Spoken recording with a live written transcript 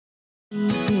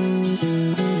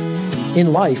In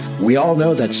life, we all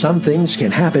know that some things can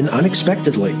happen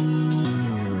unexpectedly.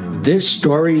 This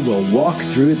story will walk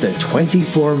through the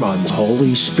 24-month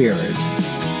Holy Spirit.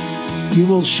 You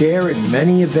will share in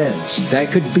many events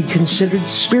that could be considered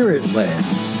spirit-led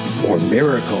or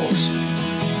miracles.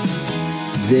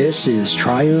 This is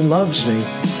Triune Loves Me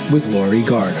with Lori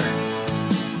Garner.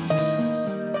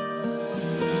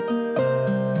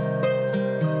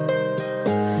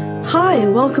 Hi,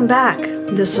 and welcome back.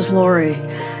 This is Lori,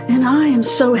 and I am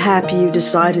so happy you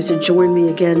decided to join me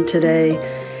again today.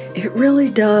 It really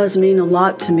does mean a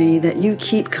lot to me that you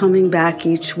keep coming back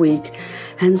each week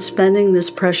and spending this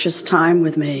precious time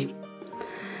with me.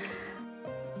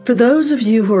 For those of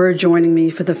you who are joining me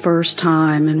for the first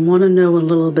time and want to know a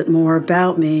little bit more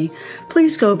about me,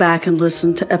 please go back and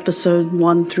listen to episode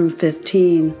 1 through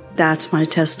 15. That's my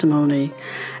testimony,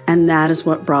 and that is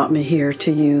what brought me here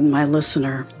to you, my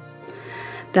listener.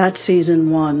 That's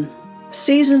season 1.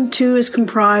 Season 2 is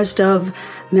comprised of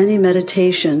many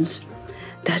meditations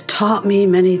that taught me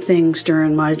many things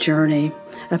during my journey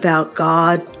about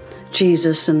God,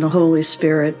 Jesus, and the Holy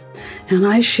Spirit, and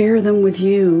I share them with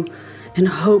you in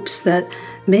hopes that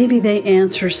maybe they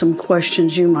answer some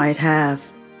questions you might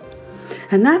have.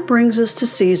 And that brings us to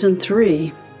Season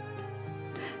 3.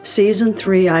 Season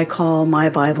 3 I call my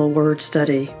Bible Word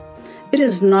Study. It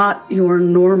is not your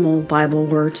normal Bible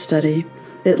Word Study,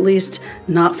 at least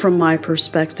not from my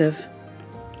perspective.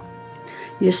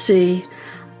 You see,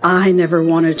 I never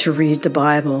wanted to read the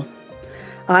Bible.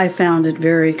 I found it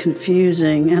very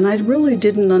confusing, and I really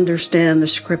didn't understand the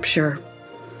scripture.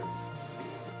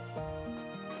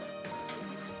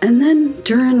 And then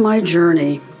during my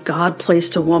journey, God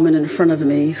placed a woman in front of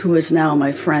me who is now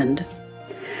my friend.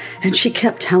 And she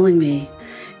kept telling me,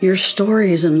 "Your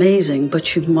story is amazing,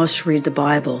 but you must read the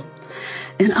Bible."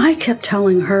 And I kept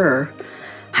telling her,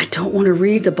 "I don't want to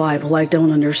read the Bible. I don't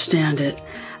understand it.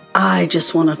 I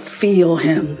just want to feel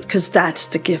Him, because that's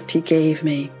the gift He gave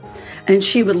me." And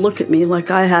she would look at me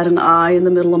like I had an eye in the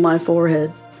middle of my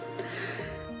forehead.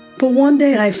 But one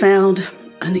day I found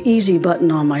an easy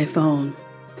button on my phone.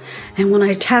 And when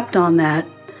I tapped on that,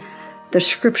 the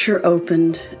scripture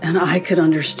opened and I could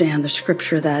understand the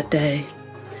scripture that day.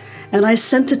 And I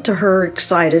sent it to her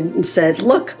excited and said,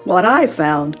 "Look what I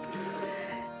found."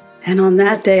 And on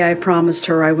that day, I promised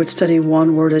her I would study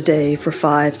one word a day for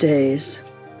 5 days.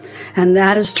 And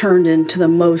that has turned into the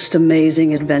most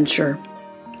amazing adventure.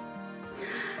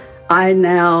 I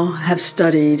now have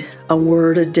studied a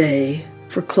word a day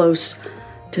for close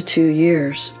to 2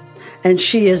 years. And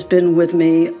she has been with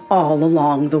me all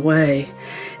along the way.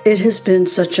 It has been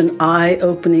such an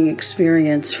eye-opening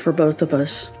experience for both of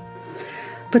us.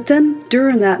 But then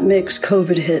during that mix,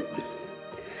 COVID hit.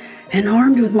 And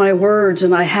armed with my words,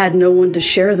 and I had no one to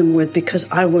share them with because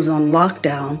I was on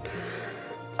lockdown,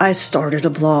 I started a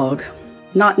blog.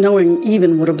 Not knowing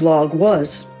even what a blog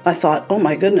was, I thought, oh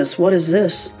my goodness, what is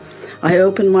this? I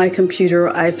opened my computer,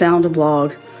 I found a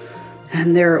blog,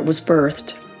 and there it was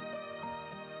birthed.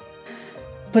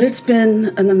 But it's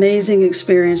been an amazing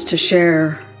experience to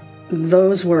share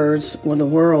those words with the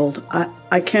world.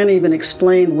 I can't even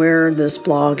explain where this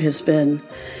blog has been.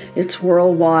 It's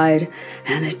worldwide,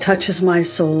 and it touches my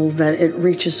soul that it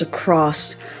reaches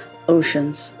across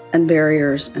oceans and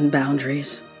barriers and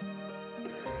boundaries.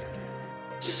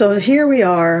 So here we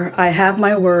are. I have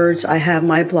my words, I have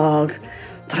my blog,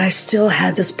 but I still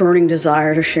had this burning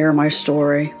desire to share my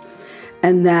story,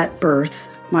 and that birthed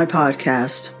my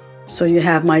podcast. So you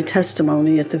have my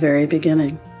testimony at the very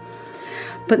beginning.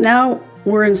 But now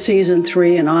we're in season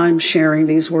 3, and I'm sharing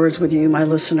these words with you, my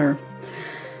listener.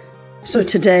 So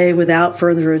today, without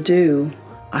further ado,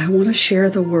 I want to share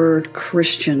the word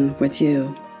Christian with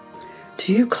you.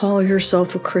 Do you call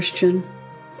yourself a Christian?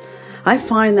 I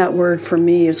find that word for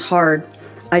me is hard.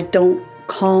 I don't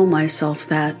call myself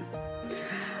that.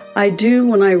 I do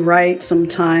when I write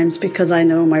sometimes because I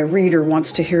know my reader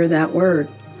wants to hear that word.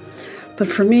 But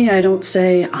for me, I don't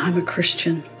say I'm a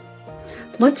Christian.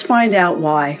 Let's find out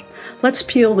why. Let's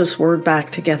peel this word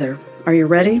back together. Are you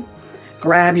ready?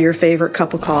 Grab your favorite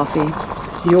cup of coffee,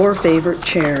 your favorite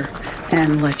chair,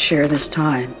 and let's share this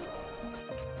time.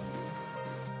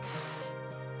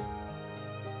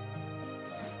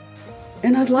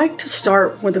 And I'd like to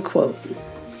start with a quote.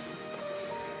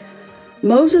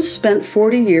 Moses spent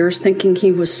 40 years thinking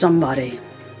he was somebody.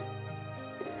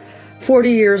 40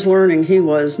 years learning he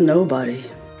was nobody.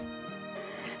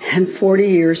 And 40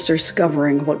 years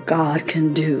discovering what God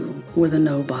can do with a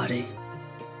nobody.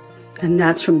 And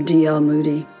that's from D.L.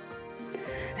 Moody.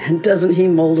 And doesn't he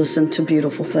mold us into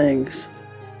beautiful things?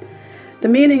 The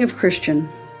meaning of Christian.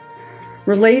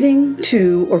 relating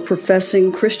to or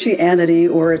professing Christianity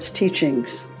or its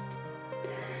teachings.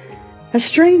 As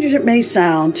strange as it may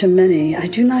sound to many, I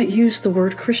do not use the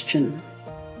word Christian.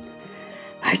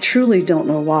 I truly don't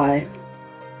know why.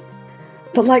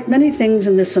 But like many things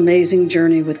in this amazing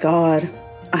journey with God,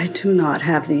 I do not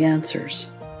have the answers.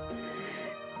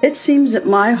 It seems that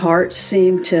my heart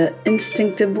seemed to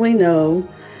instinctively know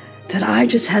that I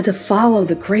just had to follow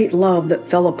the great love that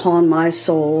fell upon my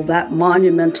soul that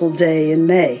monumental day in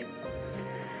May.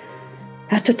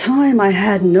 At the time, I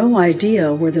had no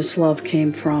idea where this love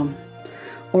came from,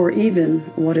 or even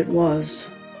what it was.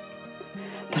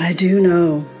 But I do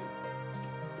know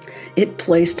it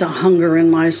placed a hunger in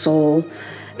my soul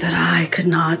that I could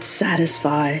not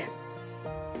satisfy.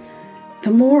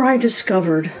 The more I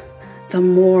discovered, the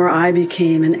more I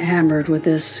became enamored with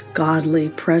this godly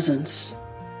presence.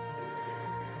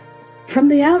 From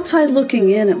the outside looking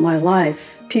in at my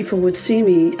life, people would see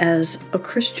me as a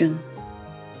Christian.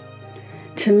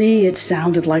 To me, it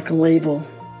sounded like a label.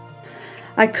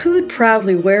 I could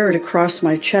proudly wear it across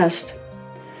my chest,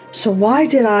 so why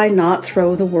did I not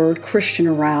throw the word Christian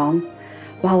around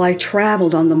while I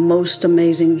traveled on the most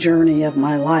amazing journey of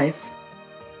my life?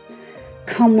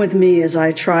 Come with me as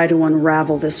I try to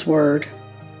unravel this word.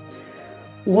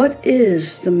 What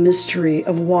is the mystery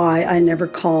of why I never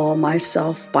call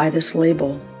myself by this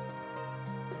label?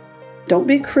 Don't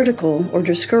be critical or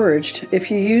discouraged if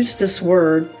you use this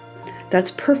word. That's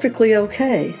perfectly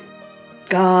okay.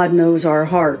 God knows our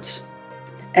hearts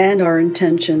and our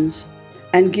intentions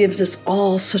and gives us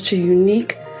all such a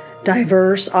unique,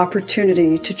 diverse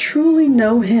opportunity to truly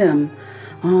know Him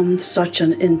on such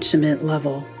an intimate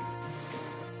level.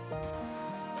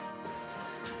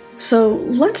 So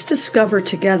let's discover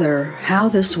together how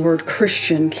this word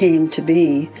Christian came to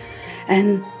be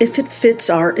and if it fits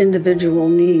our individual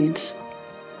needs.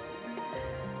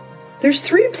 There's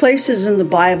 3 places in the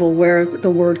Bible where the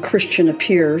word Christian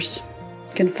appears.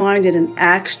 You can find it in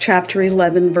Acts chapter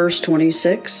 11, verse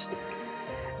 26,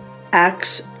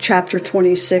 Acts chapter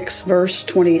 26, verse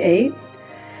 28,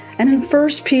 and in 1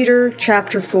 Peter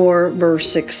chapter 4,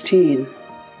 verse 16.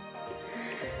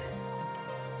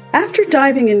 After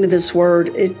diving into this word,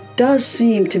 it does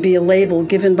seem to be a label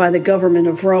given by the government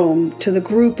of Rome to the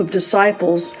group of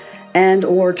disciples and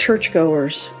or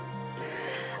churchgoers.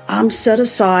 I'm set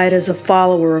aside as a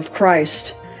follower of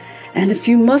Christ, and if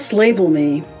you must label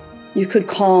me, you could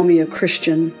call me a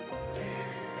Christian.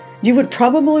 You would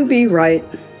probably be right.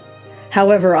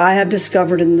 However, I have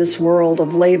discovered in this world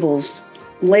of labels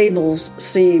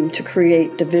seem to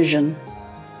create division.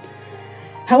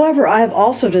 However, I have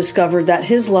also discovered that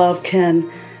His love can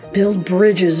build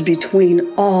bridges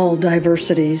between all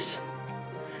diversities.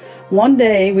 One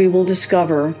day we will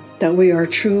discover that we are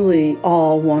truly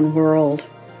all one world,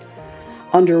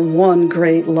 under one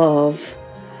great love,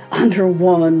 under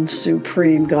one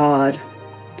supreme God.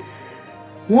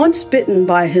 Once bitten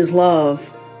by His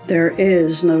love, there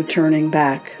is no turning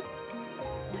back.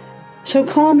 So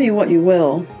call me what you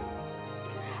will.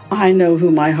 I know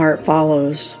who my heart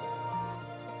follows.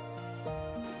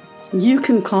 You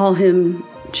can call Him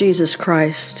Jesus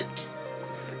Christ.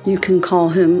 You can call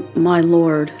Him my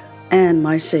Lord and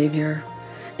my Savior.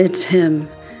 It's Him.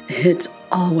 It's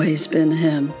always been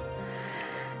Him.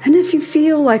 And if you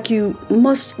feel like you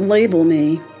must label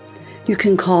me, you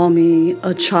can call me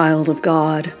a child of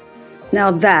God.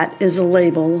 Now that is a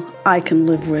label I can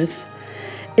live with.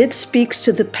 It speaks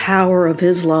to the power of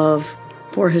His love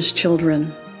for His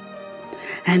children.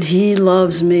 And He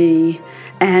loves me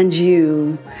and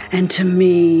you, and to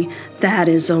me, that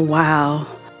is a wow.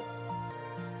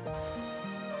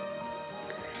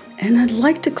 And I'd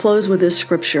like to close with this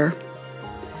scripture.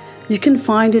 You can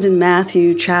find it in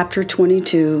Matthew chapter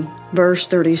 22, verse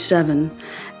 37,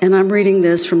 and I'm reading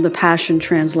this from the Passion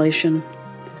Translation.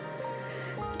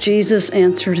 Jesus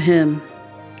answered him,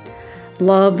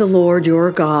 "Love the Lord your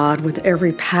God with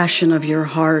every passion of your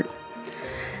heart,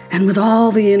 and with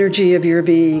all the energy of your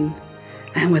being,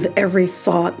 and with every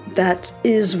thought that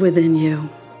is within you."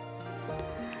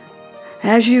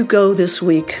 As you go this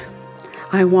week,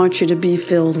 I want you to be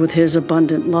filled with His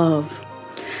abundant love,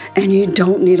 and you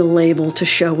don't need a label to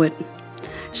show it.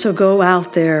 So go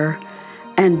out there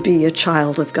and be a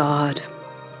child of God.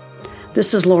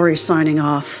 This is Lori signing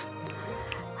off.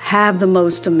 Have the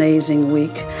most amazing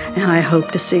week, and I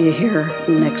hope to see you here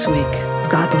next week.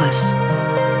 God bless.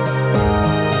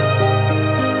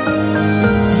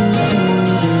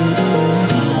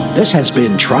 This has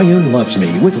been Triune Loves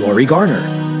Me with Lori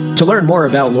Garner. To learn more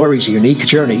about Lori's unique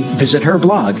journey, visit her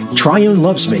blog, Triune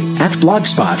Loves Me, at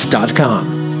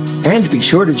blogspot.com. And be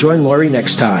sure to join Lori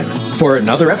next time for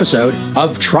another episode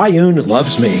of Triune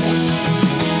Loves Me.